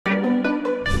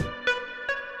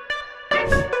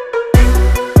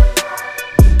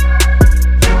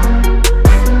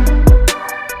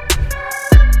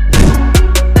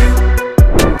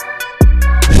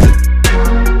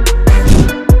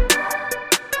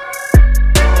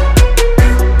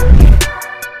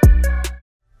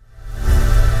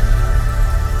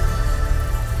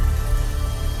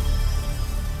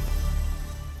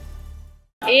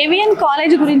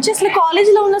College గురించి. అసలు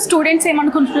కాలేజ్లో ఉన్న స్టూడెంట్స్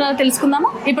ఏమనుకుంటున్నారో తెలుసుకుందామా.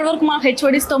 ఇప్పటివరకు మనం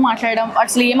హెచ్ఓడిస్తో మాట్లాడడం,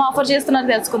 అసలు ఏం ఆఫర్ చేస్తున్నారో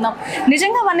తెలుసుకుందాం.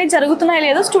 నిజంగా అవన్నీ జరుగుతున్నాయో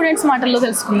లేదో స్టూడెంట్స్ మాటల్లో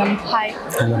తెలుసుకుందాం. హాయ్,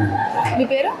 మీ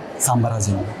పేరు?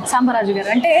 సాంబరాజు గారు.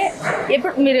 అంటే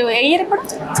ఎప్పుడు మీరు ఏ ఇయర్? ఇప్పుడు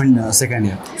సెకండ్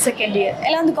ఇయర్.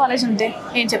 ఎలా ఉంది కాలేజ్ అంటే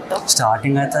ఏం చెప్తావు?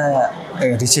 స్టార్టింగ్ అయితే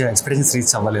ఎక్స్పీరియన్స్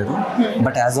రీచ్ అవ్వలేదు,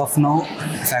 but as of now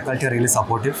faculty are really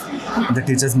supportive. The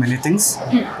teachers many things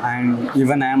and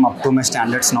even I'm up to my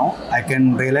standards now. I can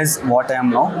realize what I am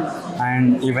now, and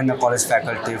even the college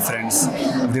faculty, friends,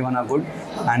 everyone are good.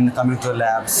 And coming to the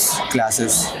labs,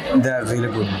 classes, they are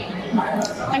really good.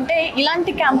 అంటే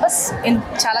ఇలాంటి campus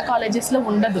చాలా కాలేజెస్లో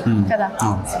ఉండదు కదా.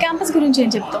 Campus గురించి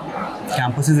ఏం చెప్తావు?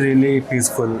 Campus is really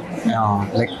peaceful.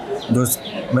 Like those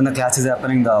when the class is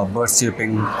happening, the birds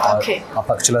chirping,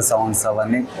 పక్షుల సౌండ్స్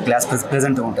అవన్నీ క్లాస్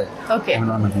ప్రెజెంట్ ఉంటాయి.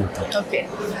 ఓకే,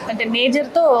 అంటే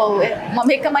నేచర్తో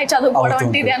మమేకమై చదువుకోవడం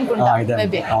అంటే ఇది అనుకుంటా.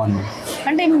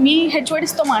 అంటే మీ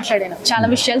హెచ్ఓడిస్తో మాట్లాడాను, చాలా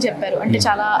విషయాలు చెప్పారు. అంటే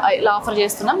చాలా ఇలా ఆఫర్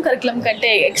చేస్తున్నాం, కరికులం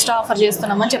కంటే ఎక్స్ట్రా ఆఫర్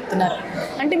చేస్తున్నాం అని చెప్తున్నారు.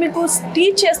 అంటే మీకు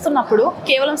టీచ్ చేస్తున్నప్పుడు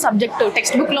కేవలం సబ్జెక్టు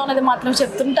టెక్స్ట్ బుక్లో ఉన్నది మాత్రం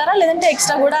చెప్తుంటారా, లేదంటే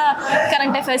ఎక్స్ట్రా కూడా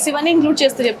కరెంట్ అఫైర్స్ ఇవన్నీ ఇంక్లూడ్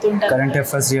చేస్తూ చెప్తుంటారు? Current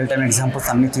affairs, real time examples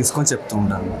అన్ని తీసుకొని చెప్తూ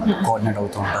ఉంటారు, కోఆర్డినేట్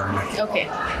అవుతూ ఉంటారు. ఓకే,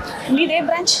 మీదే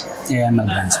బ్రాంచ్? AML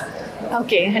branch.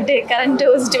 ఓకే, అంటే కరెంట్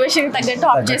సిచ్యువేషన్ తగ్గట్టు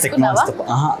ఆఫ్ చేసుకున్నావా?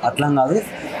 అట్లా కాదు.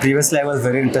 Previously I was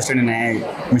very interested in AI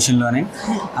machine learning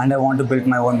and I want to build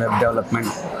my own web development.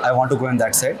 I want to go in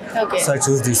that side. So I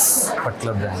choose this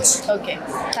particular branch. Okay,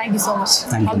 thank you so much.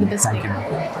 All the best. Thank you.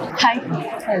 Hi.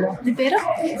 Hello. మీ పేరు?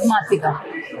 మాత్విక.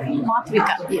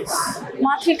 Yes.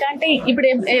 మాత్విక అంటే ఇప్పుడు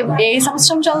ఏ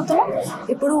సంవత్సరం చదువుతున్నావు?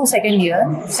 ఇప్పుడు second year,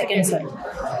 second sem.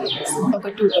 ఒక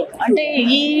 2 అంటే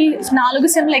ఈ 4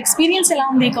 సెమ్ల experience ఎలా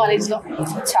ఉంది ఈ కాలేజ్లో?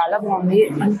 చాలా బాగుంది.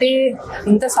 అంటే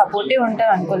ఇంత సపోర్టివ్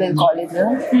ఉంటుంది అనుకోలేదు కాలేజ్లో.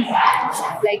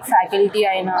 లైక్ ఫ్యాకల్టీ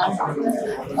అయినా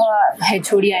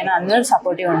హెచ్ఓడి అయినా అందరూ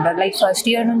సపోర్టివ్ ఉంటారు. లైక్ ఫస్ట్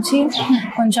ఇయర్ నుంచి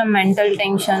కొంచెం మెంటల్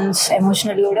టెన్షన్స్,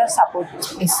 ఎమోషనల్ కూడా సపోర్ట్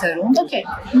ఇస్తారు. ఓకే,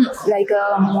 లైక్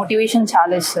మోటివేషన్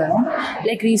చాలా ఇస్తారు.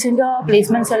 లైక్ రీసెంట్గా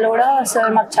ప్లేస్మెంట్స్లో కూడా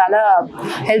సార్ మాకు చాలా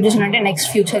హెల్ప్ చేసిన. అంటే నెక్స్ట్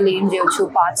ఫ్యూచర్లో ఏం చేయొచ్చు,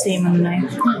 పార్ట్స్ ఏమున్నాయి,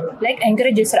 లైక్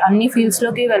ఎంకరేజ్ చేస్తారు. అన్ని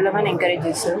ఫీల్డ్స్లోకి వెళ్ళమని ఎంకరేజ్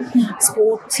చేస్తారు.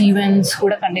 స్పోర్ట్స్ ఈవెంట్స్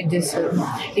కూడా కండక్ట్ చేస్తారు.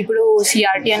 ఇప్పుడు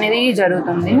CRT అనేది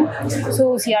జరుగుతుంది. సో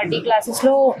CRT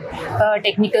క్లాసెస్లో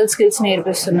టెక్నికల్ స్కిల్స్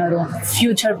నేర్పిస్తున్నారు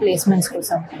ఫ్యూచర్ ప్లేస్మెంట్స్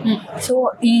కోసం. సో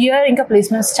ఈ ఇయర్ ఇంకా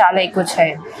ప్లేస్మెంట్స్ చాలా ఎక్కువ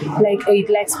వచ్చాయి, like 8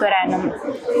 lakhs per annum.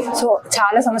 So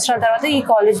చాలా సంవత్సరాల తర్వాత ఈ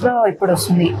కాలేజ్లో ఇప్పుడు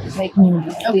వస్తుంది లైక్ న్యూ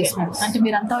ప్లేస్మెంట్స్. అంటే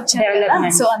మీరంతా వచ్చారు,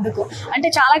 సో అందుకు. అంటే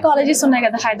చాలా కాలేజెస్ ఉన్నాయి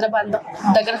కదా హైదరాబాద్లో,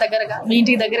 దగ్గరగా మీ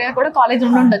ఇంటికి దగ్గరగా కూడా కాలేజ్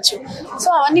ఉండొచ్చు. సో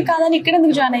అవన్నీ కాదని ఇక్కడ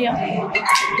ఎందుకు జాయిన్ అయ్యాం?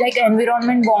 లైక్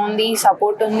ఎన్విరాన్మెంట్ బాగుంది,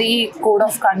 సపోర్ట్ ఉంది, కోడ్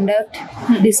ఆఫ్ కండక్ట్,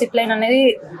 డిసిప్లిన్ అనేది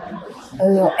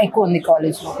ఎక్కువ ఉంది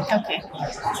కాలేజ్లో. ఓకే,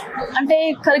 అంటే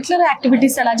కరిక్యులర్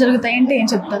యాక్టివిటీస్ ఎలా జరుగుతాయి అంటే ఏం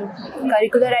చెప్తారు?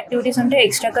 కరిక్యులర్ యాక్టివిటీస్ అంటే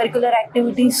ఎక్స్ట్రా కరిక్యులర్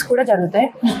యాక్టివిటీస్ కూడా జరుగుతాయి.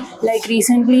 లైక్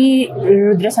రీసెంట్లీ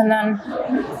రుద్రసందన్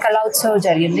కళా ఉత్సవ్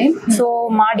జరిగింది. సో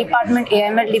మా department,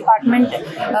 AML department,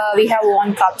 we have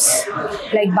won cups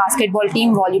like basketball team,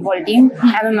 volleyball team.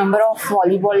 I'm a member of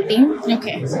volleyball team.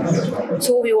 Okay,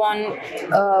 so we won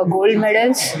gold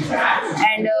medals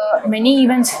and many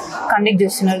events conduct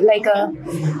చేస్తున్నారు. Like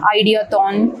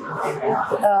ఐడియాథాన్,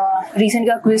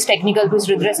 రీసెంట్గా quiz, technical quiz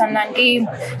రుద్రసందానికి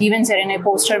events జరిగినాయి.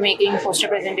 Poster making, poster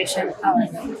presentation,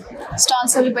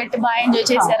 stalls అవి పెట్టి బాగా enjoy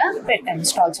చేశారా? పెట్టాను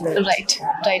stalls. Right,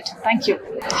 thank you.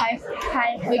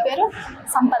 Hi, మీ పేరు?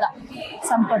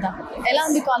 సంపద. ఎలా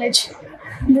ఉంది college?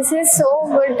 This is so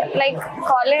good, like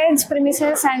college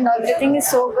premises and everything is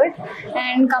so good,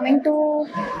 and coming to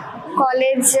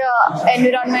college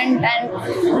environment, and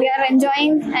we are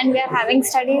enjoying and we are having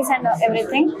studies and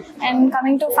everything, and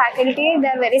coming to faculty,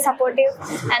 they are very supportive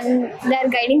and they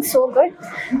are guiding so good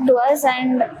to us,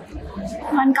 and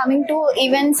coming to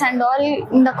events and all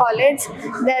in the college,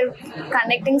 they're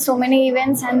conducting so many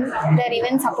events and they're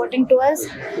even supporting to us,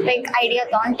 like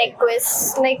ideathon, tech quiz,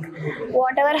 like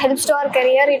whatever helps to our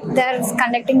career, they're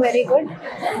conducting very good.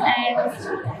 And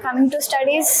coming to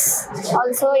studies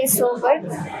also is so good.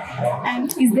 And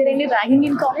is there any ragging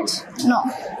in college?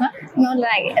 No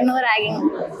ragging,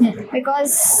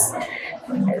 because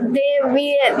we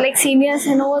like seniors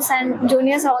knows and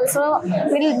juniors also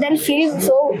they'll feel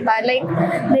so bad, like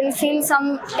they'll feel some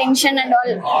tension and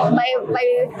all by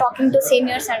talking to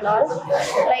seniors and all,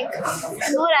 like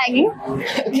no ragging,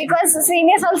 because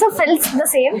seniors also felt the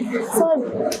same. So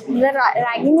the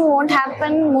ragging won't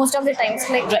happen most of the times,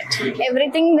 like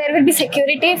everything there will be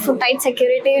security, tight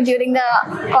security during the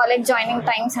college joining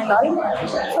times and all,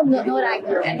 so no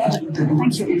ragging.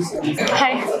 Thank you.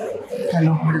 Hi.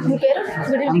 Hello. మీ పేరు?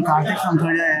 I'm Karthik from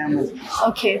third year.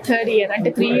 Okay, third year. అంటే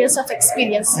 3 years of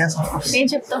experience. Yes, of course. ఏం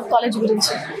చెప్తావు college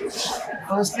గురించి?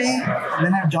 Firstly,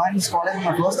 when I joined this college in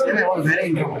my first year, I was very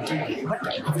introverted. But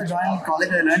after joining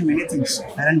college, I learned many things.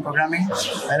 I learned programming,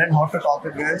 I learned how to talk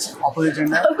with girls, opposite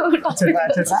gender, etc.,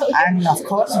 etc. And of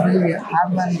course, we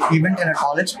have an event in a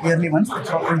college yearly once. It's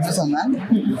called Princess and Man.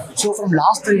 So from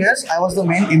last 3 years, I was the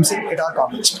main MC at our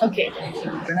college. Okay.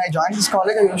 When I joined this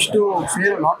college, I used to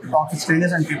fear a lot to talk with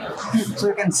strangers and people. So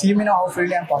you can see me now how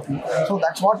freely I'm talking. So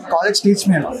that's what college teaches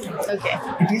me a lot. Okay.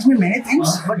 It teaches me many things,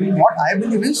 but what I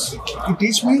believe is it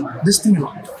teaches me this thing a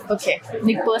lot. Okay,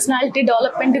 నీకు personality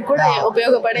development కూడా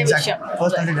ఉపయోగపడే విషయం.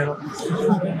 Personality development.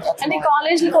 అంటే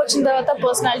కాలేజ్కి వచ్చిన తర్వాత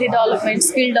personality development,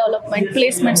 skill development,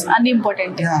 placements అన్ని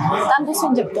important. దానికోసం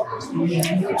ఏం చెప్తావు?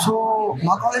 So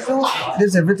my college,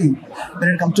 there's everything. When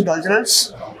it comes to culturals,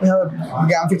 we have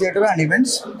the amphitheater and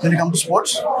events. When it comes to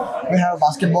sports, we have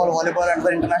basketball, volleyball, and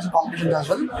other international competitions as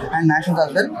well, and nationals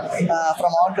as well.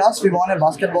 From our class, we won a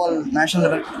basketball national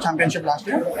level championship last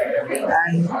year.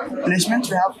 And placements,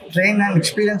 we have trained and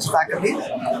experienced faculty.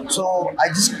 So I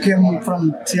just came from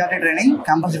CRT training,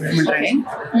 campus recruitment training,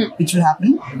 which will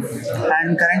happen. And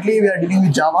currently, we are dealing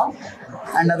with Java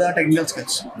and other technical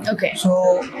skills. Okay. So,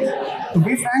 to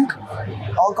be frank,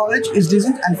 our college is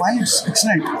decent and fine. It's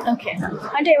excellent. Okay,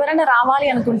 అంటే ఎవరైనా రావాలి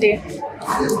అనుకుంటే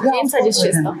ఏం suggest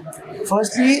చేస్తావు?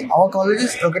 Firstly, our college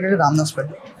is located at Ramnaspet,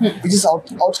 which is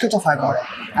outskirts of Hyderabad,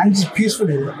 and it's a peaceful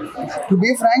area. To be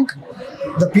frank,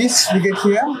 the peace we get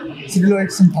here, Civil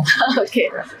it's impossible. Okay.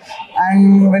 And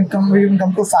when we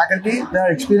come to faculty, there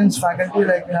are experienced faculty,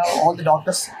 like we have all the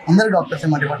doctors, under doctors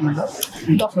in my department.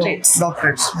 Doctorates. So,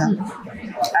 doctorates, yeah.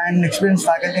 And experienced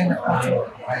faculty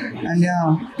and yeah,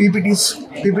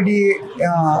 PPT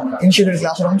initiated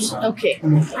classrooms. Okay,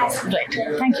 right.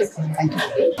 Thank you. Thank you.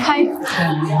 Hi,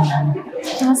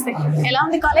 నమస్తే. ఎలా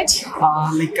ఉంది college?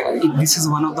 This is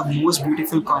one of the most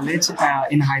beautiful college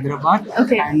in Hyderabad.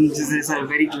 Okay. And this is a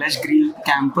very lush green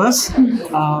campus.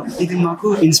 Idi maku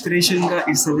inspiration ga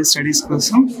istadi studies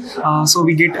kosam. So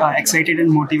we get excited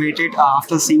and motivated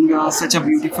after seeing such a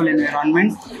beautiful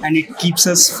environment, and it keeps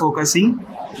us focusing.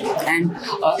 And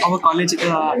our college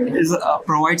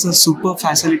provides us super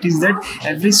facilities that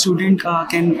every student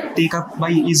can take up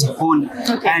by his own.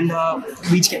 Okay. And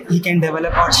which he can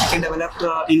develop or she can develop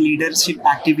in leadership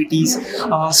activities,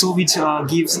 so which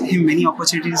gives him many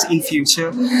opportunities in future.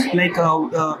 Like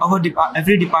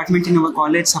every department in our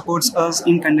college supports us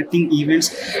in conducting events.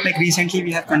 Like recently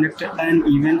we have conducted an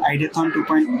event, Ideathon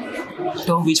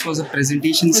 2.0, which was a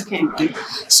presentation. Okay.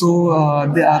 So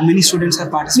there are many students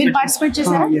have participated. మీరు participate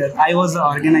చేశారా? Yeah, I was the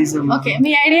organizer. Okay,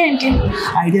 me idea ఏంటి?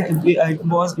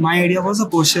 My idea was a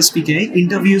posture speaker.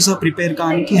 Interviews prepare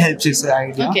kaaniki help chese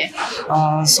idea. Okay.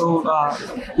 So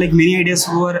like many ideas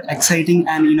were exciting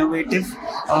and innovative.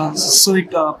 So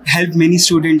it helped many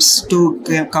students to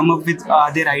come up with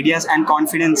their ideas and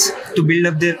confidence, to build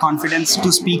up their confidence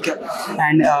to speak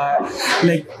and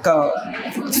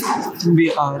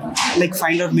like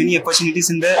find out many opportunities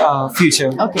in the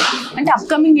future. Okay, అంటే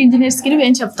upcoming engineers కి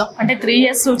నువ్వేం చెప్తావు? అంటే 3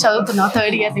 years చదువుతున్నావు,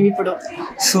 third year నువ్వు ఇప్పుడు.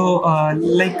 So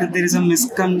like there is a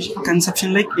misconception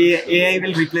like AI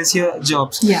will replace your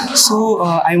jobs. Yeah. So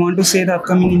I want to say the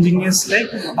upcoming engineers like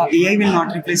AI will not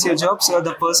replace your jobs.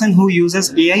 The person who uses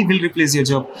AI will replace your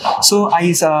job. So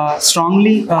I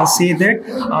strongly say that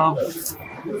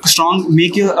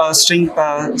make your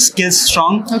skills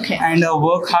strong. Okay. And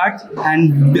work hard and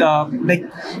like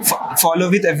follow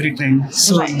with every trend.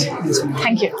 So Right.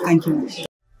 Thank you. Thank you.